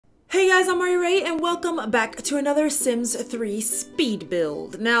Hey guys, I'm Ray and welcome back to another Sims 3 speed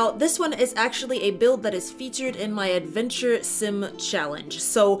build. Now, this one is actually a build that is featured in my Adventure Sim Challenge.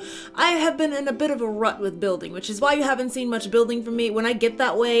 So, I have been in a bit of a rut with building, which is why you haven't seen much building from me. When I get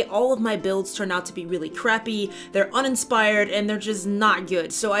that way, all of my builds turn out to be really crappy, they're uninspired, and they're just not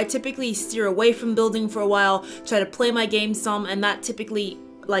good. So I typically steer away from building for a while, try to play my game some, and that typically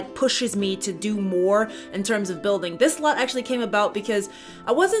pushes me to do more in terms of building. This lot actually came about because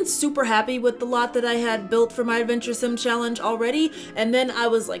I wasn't super happy with the lot that I had built for my Adventure Sim Challenge already, and then I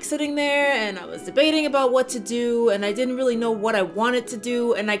was like sitting there and I was debating about what to do, and I didn't really know what I wanted to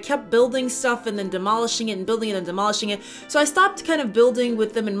do, and I kept building stuff and then demolishing it and building it and demolishing it. So I stopped kind of building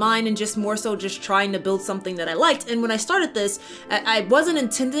with them in mind and just more so just trying to build something that I liked. And when I started this, I wasn't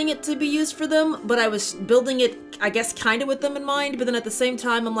intending it to be used for them, but I was building it, I guess, kind of with them in mind, but then at the same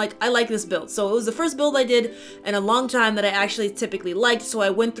time I'm like, I like this build. So it was the first build I did in a long time that I actually typically liked, so I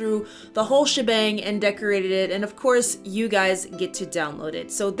went through the whole shebang and decorated it, and of course you guys get to download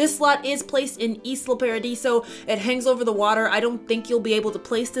it. So this lot is placed in Isla Paradiso. It hangs over the water. I don't think you'll be able to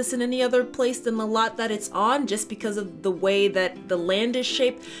place this in any other place than the lot that it's on, just because of the way that the land is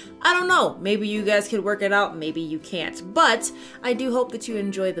shaped. I don't know, maybe you guys could work it out, maybe you can't, but I do hope that you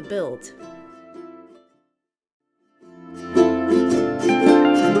enjoy the build.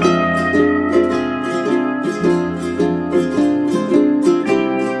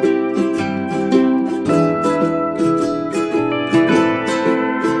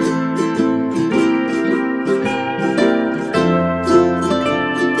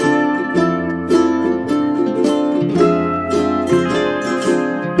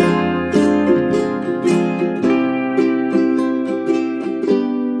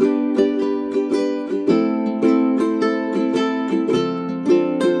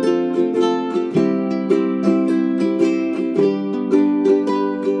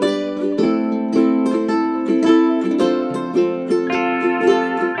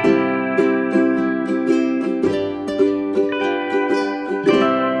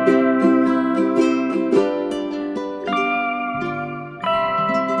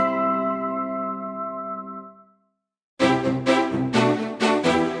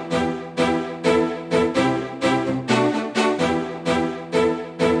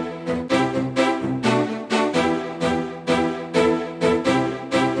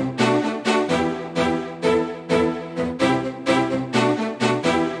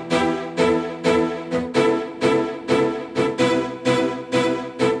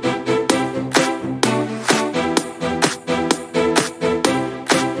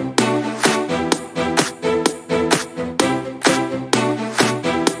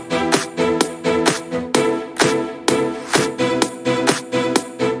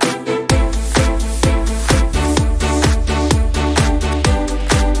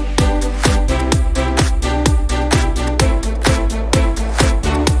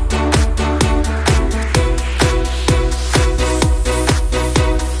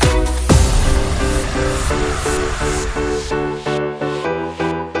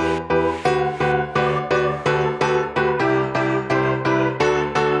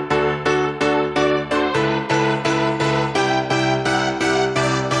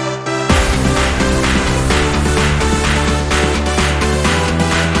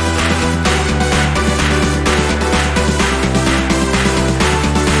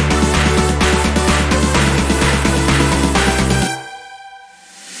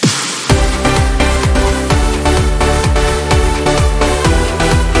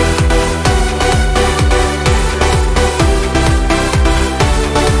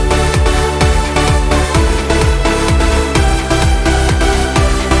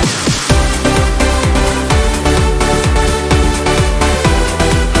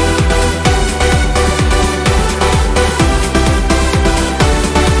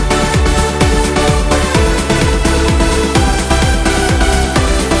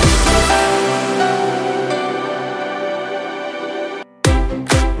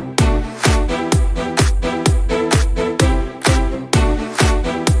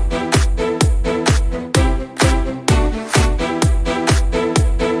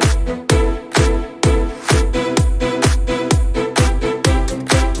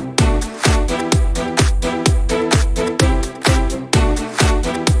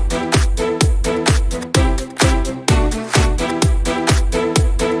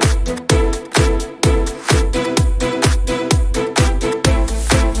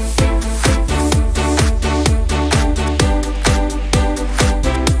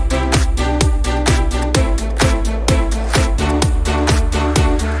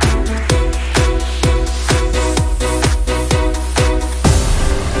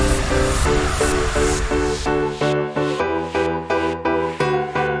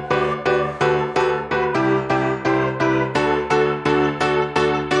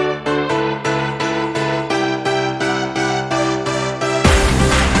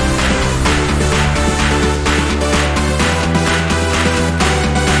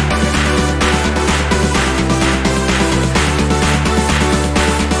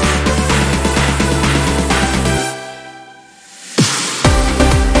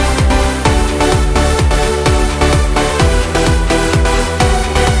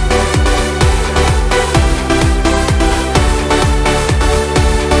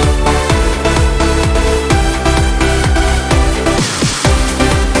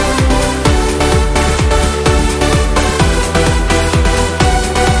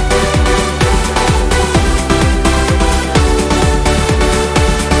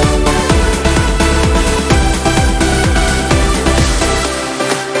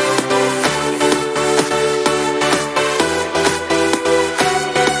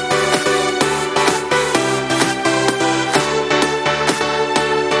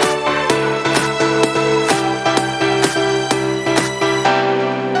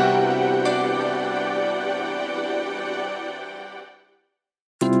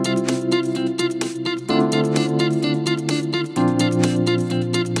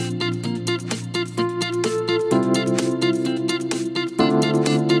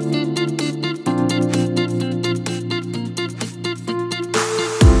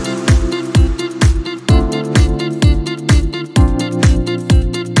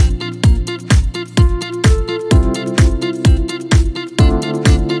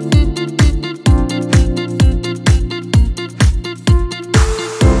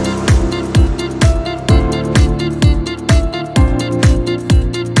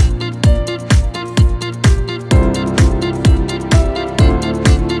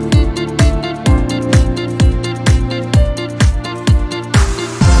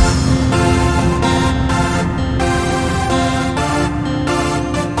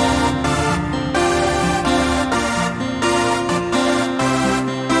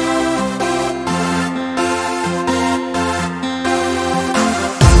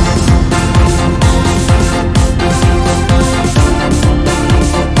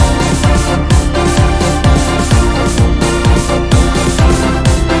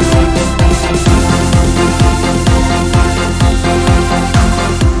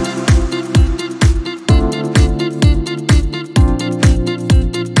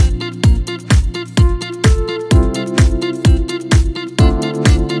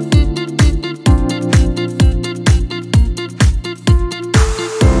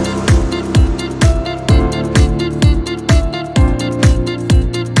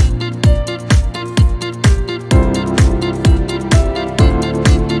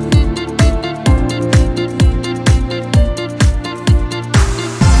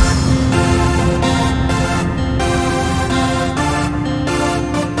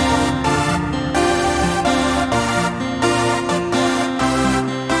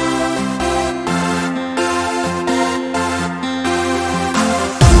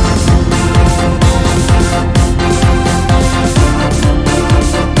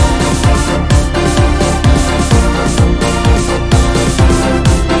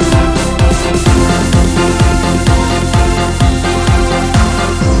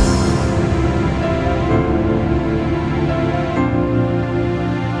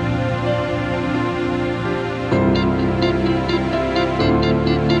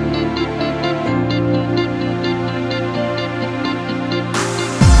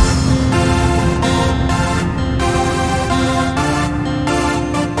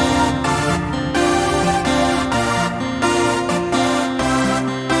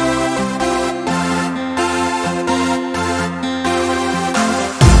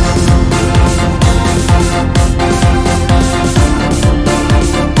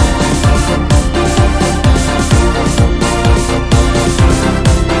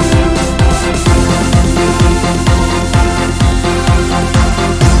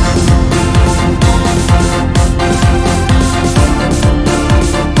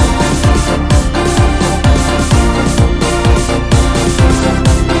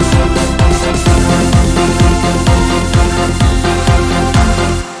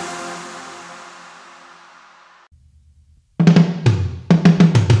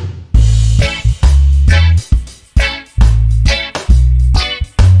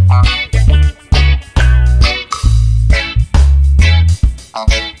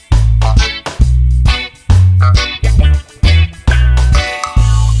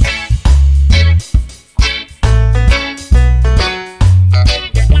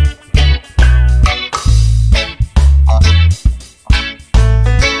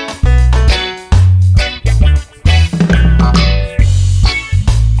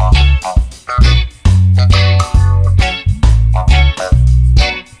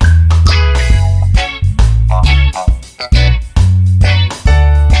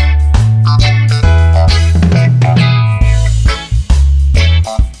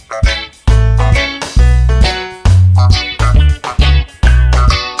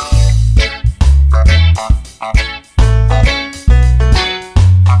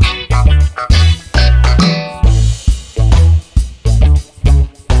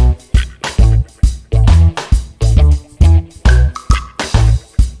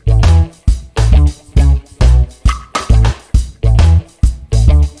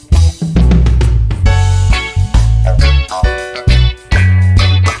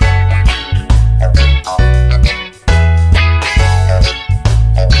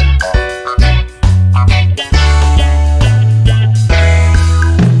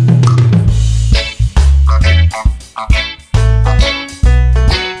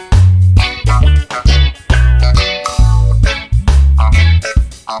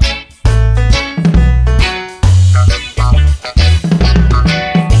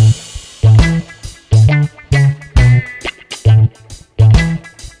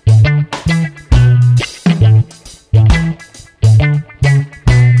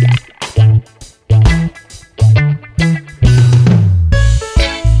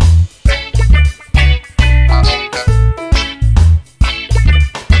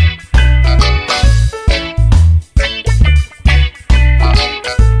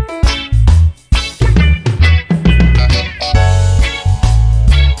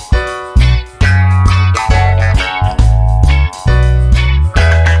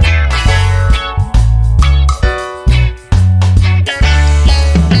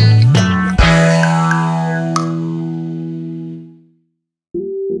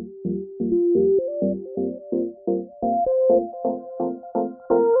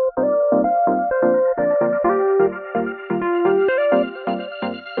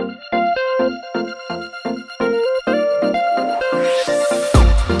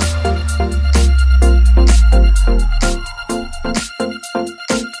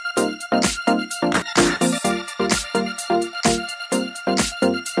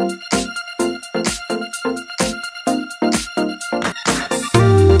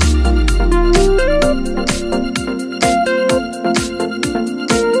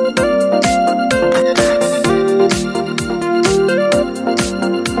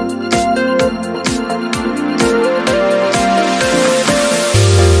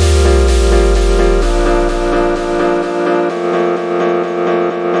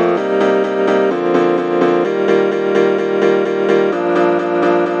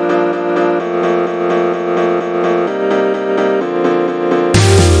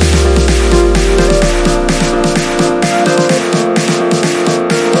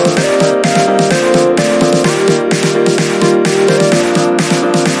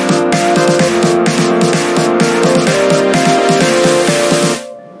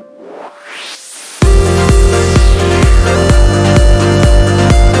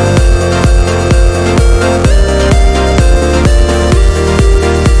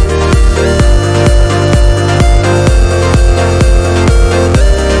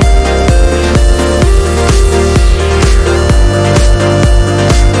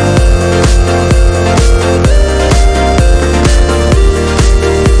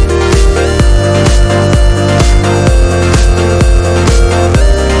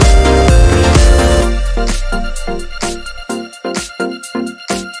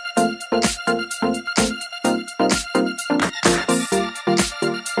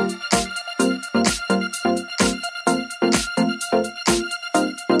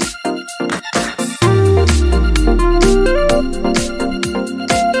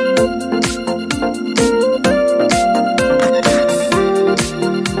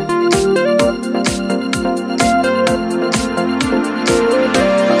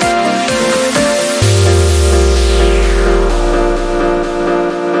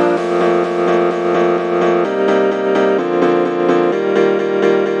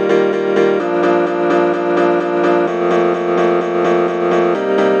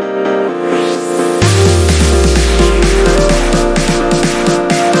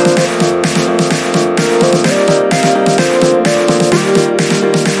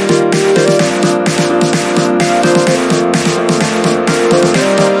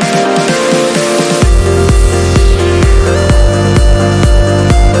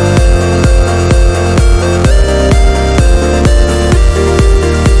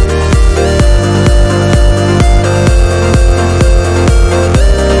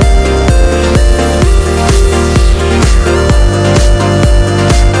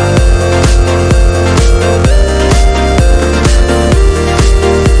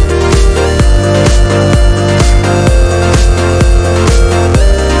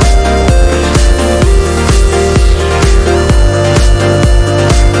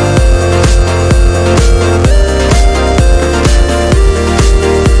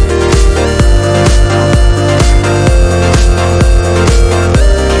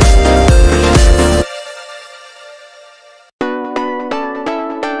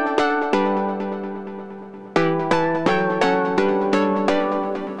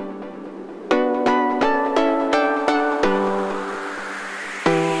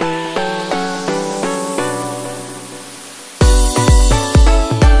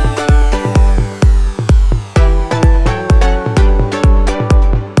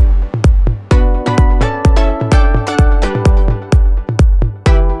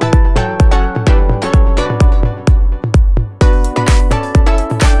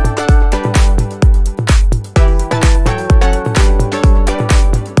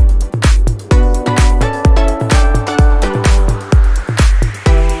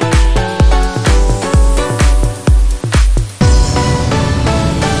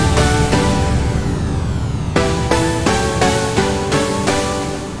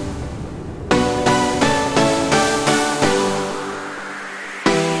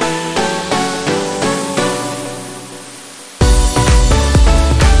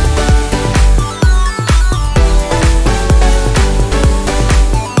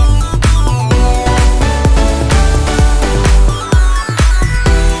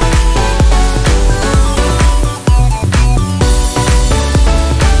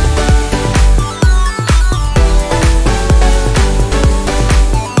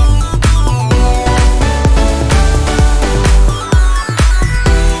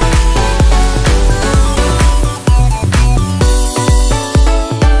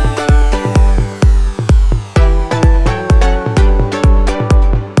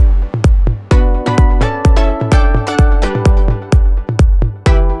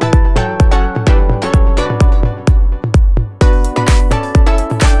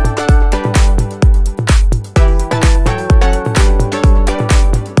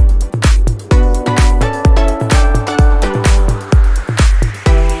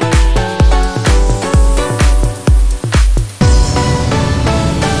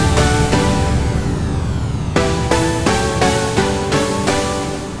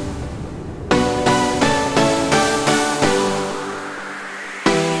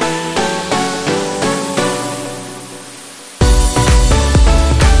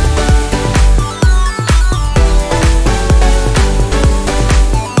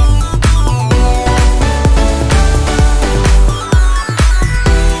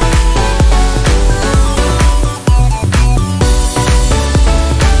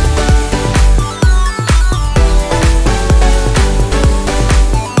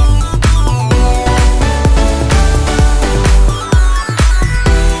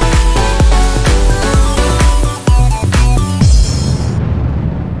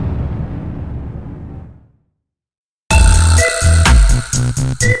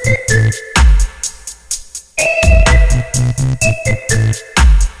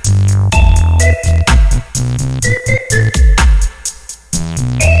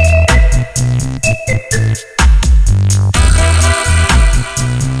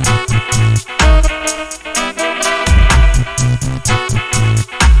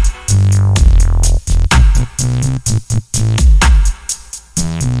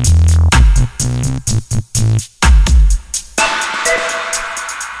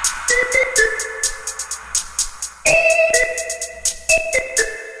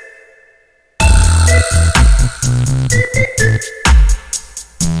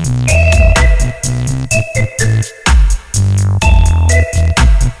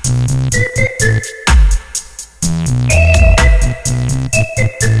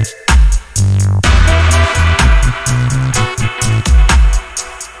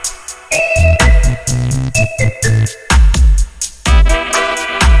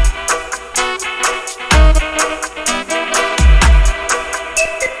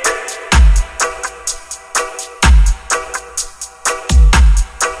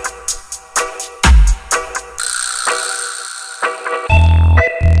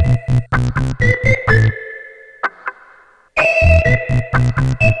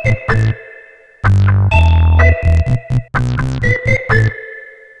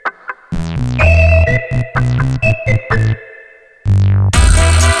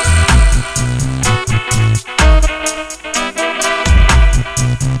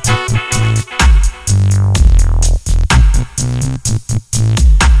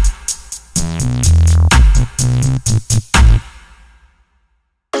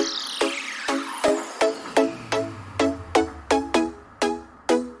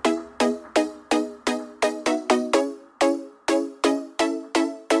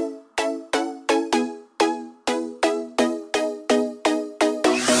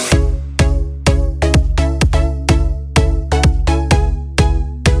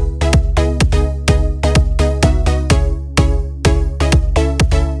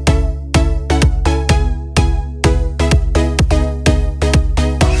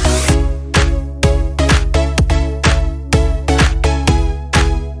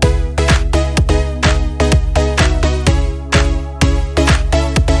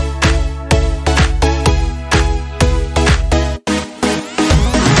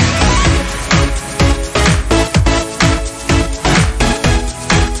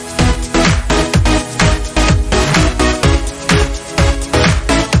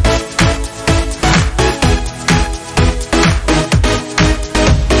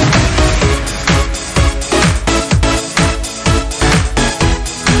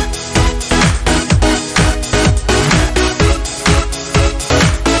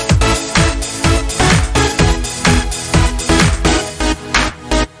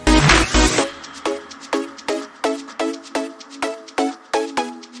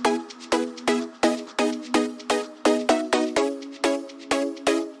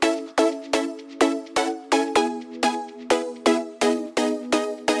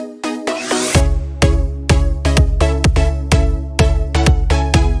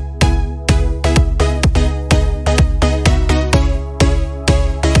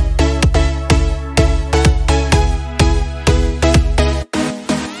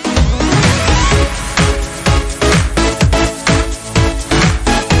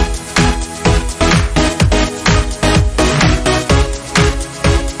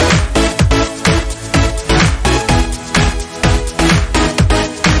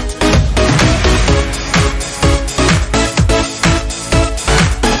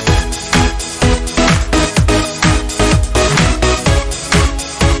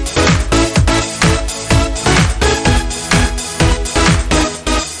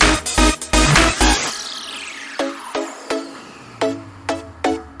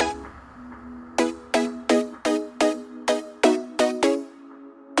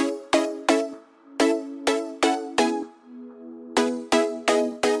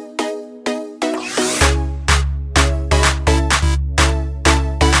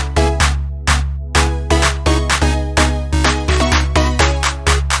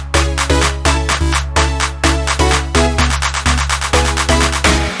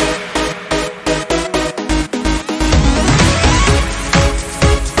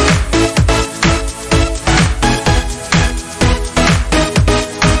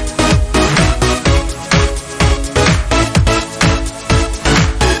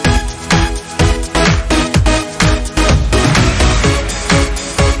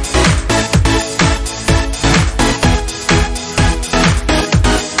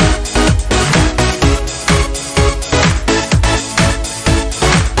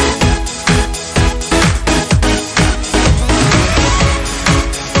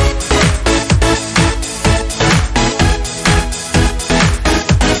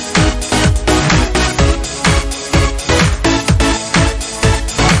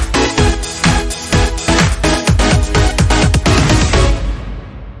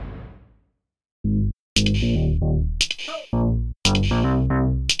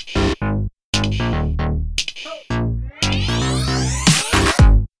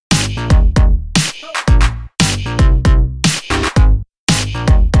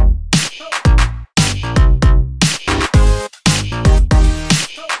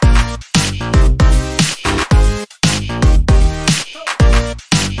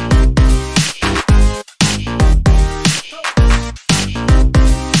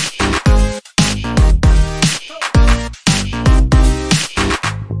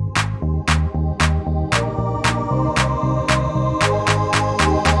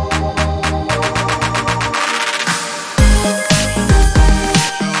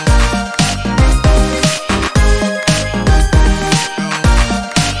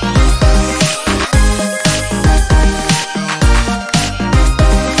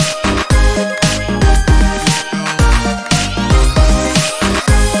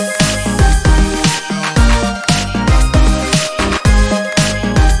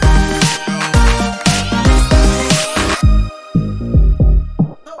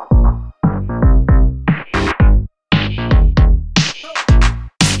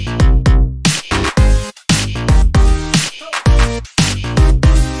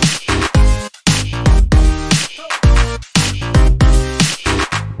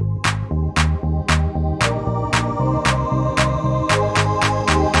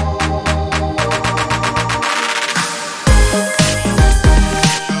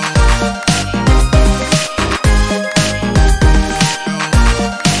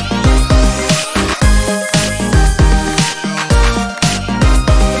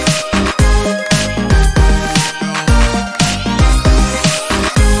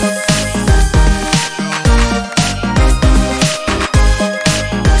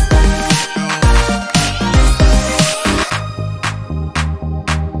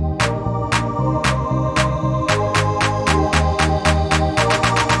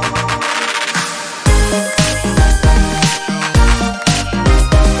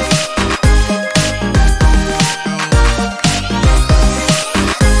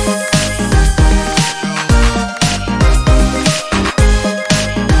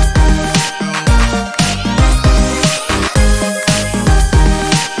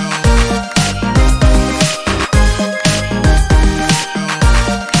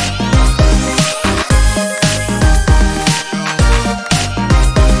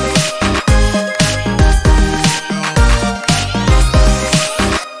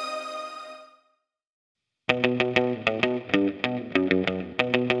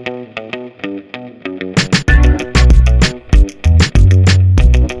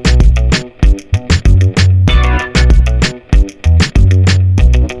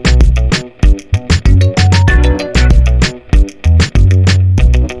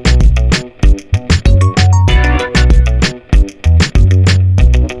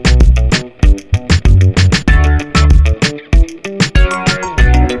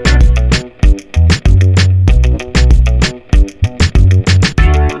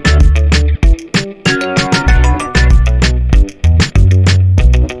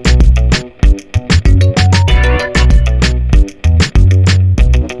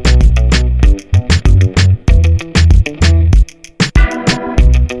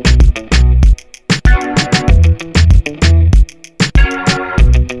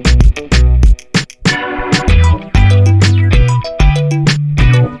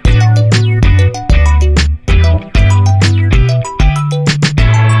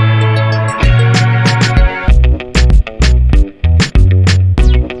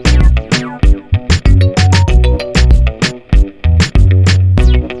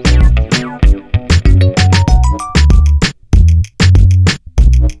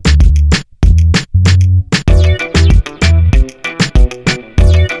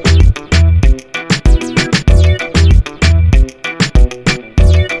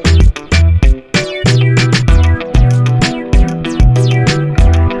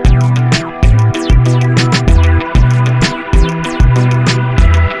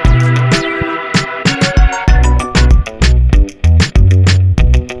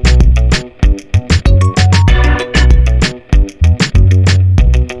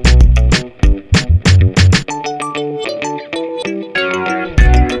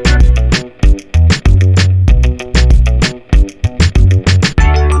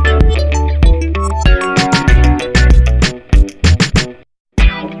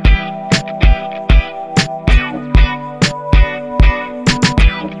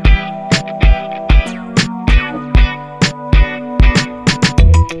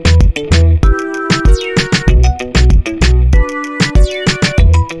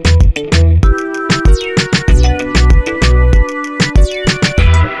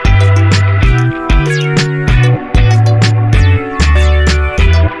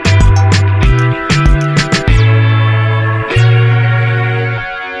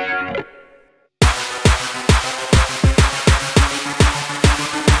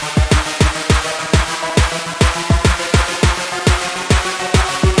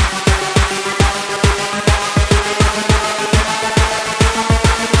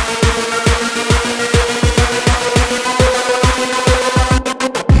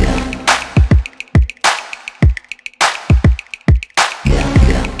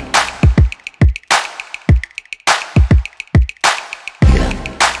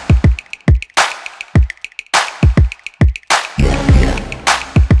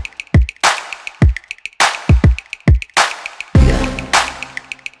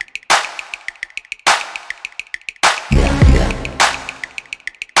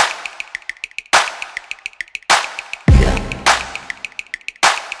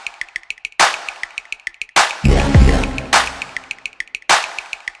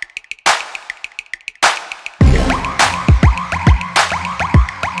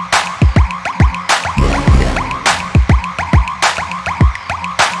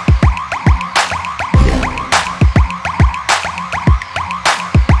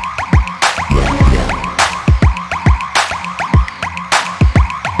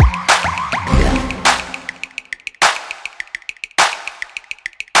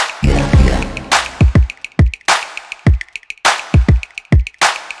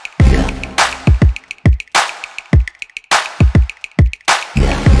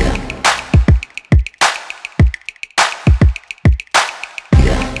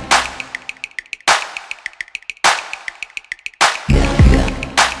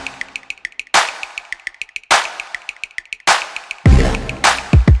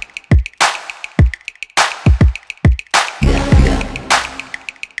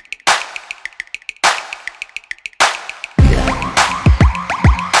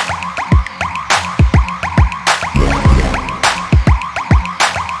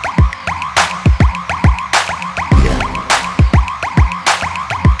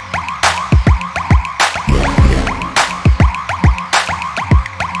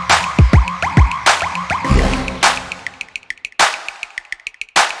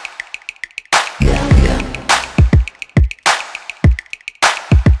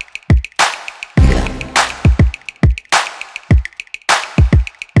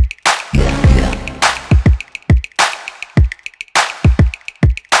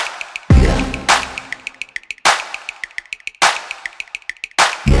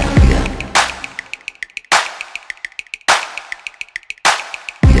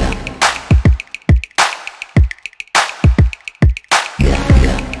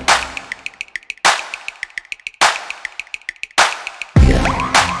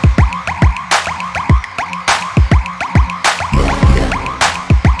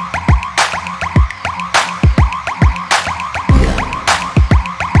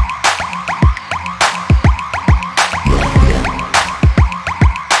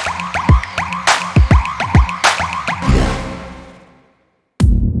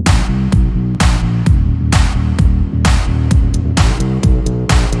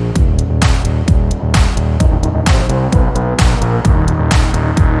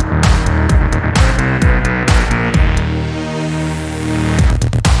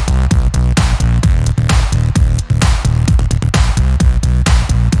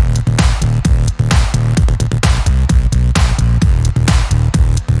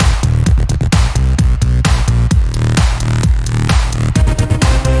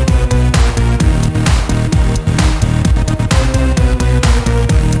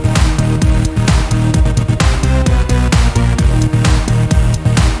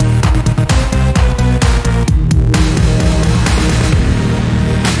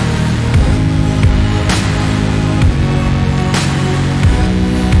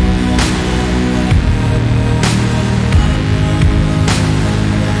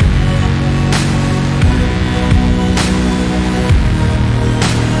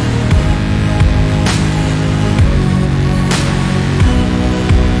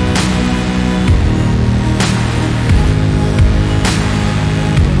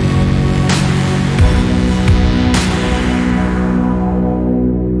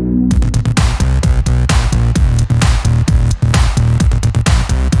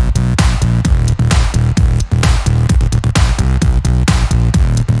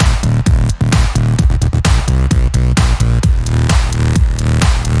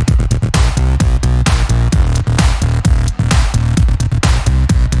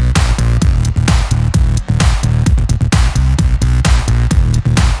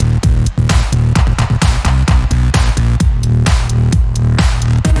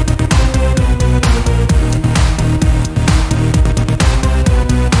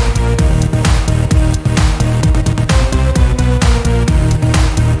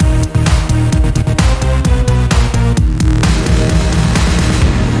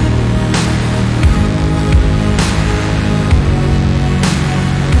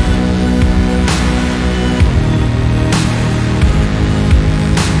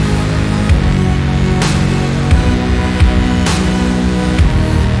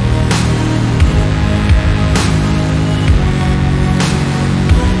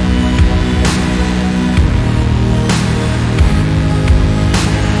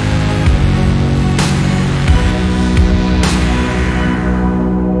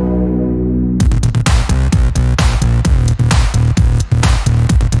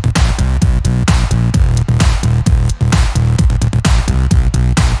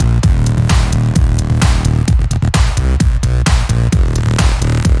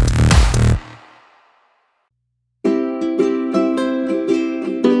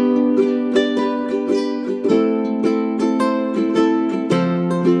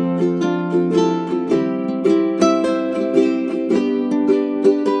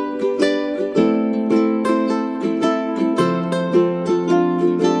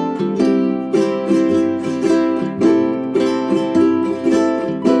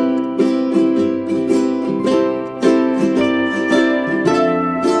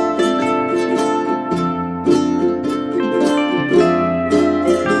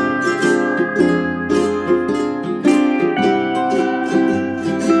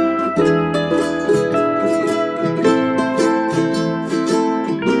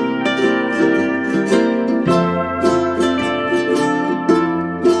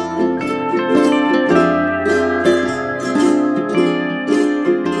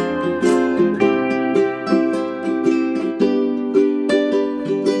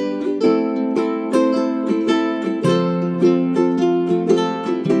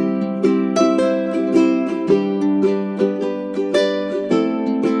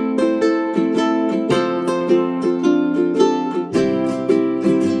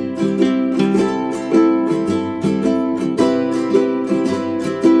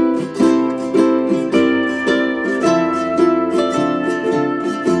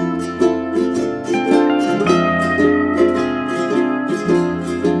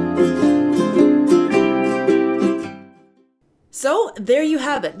 So there you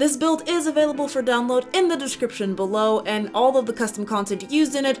have it. This build is available for download in the description below, and all of the custom content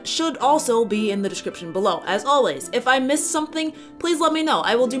used in it should also be in the description below. As always, if I missed something, please let me know.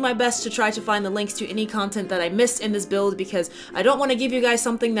 I will do my best to try to find the links to any content that I missed in this build, because I don't want to give you guys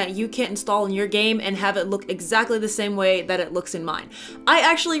something that you can't install in your game and have it look exactly the same way that it looks in mine. I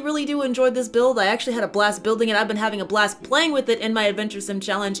actually really do enjoy this build. I actually had a blast building it. I've been having a blast playing with it in my Adventure Sim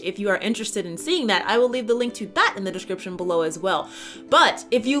Challenge. If you are interested in seeing that, I will leave the link to that in the description below as well. But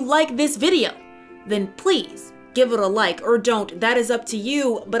if you like this video, then please give it a like, or don't. That is up to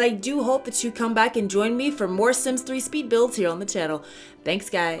you, but I do hope that you come back and join me for more Sims 3 speed builds here on the channel. Thanks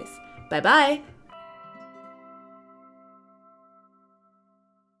guys. Bye bye.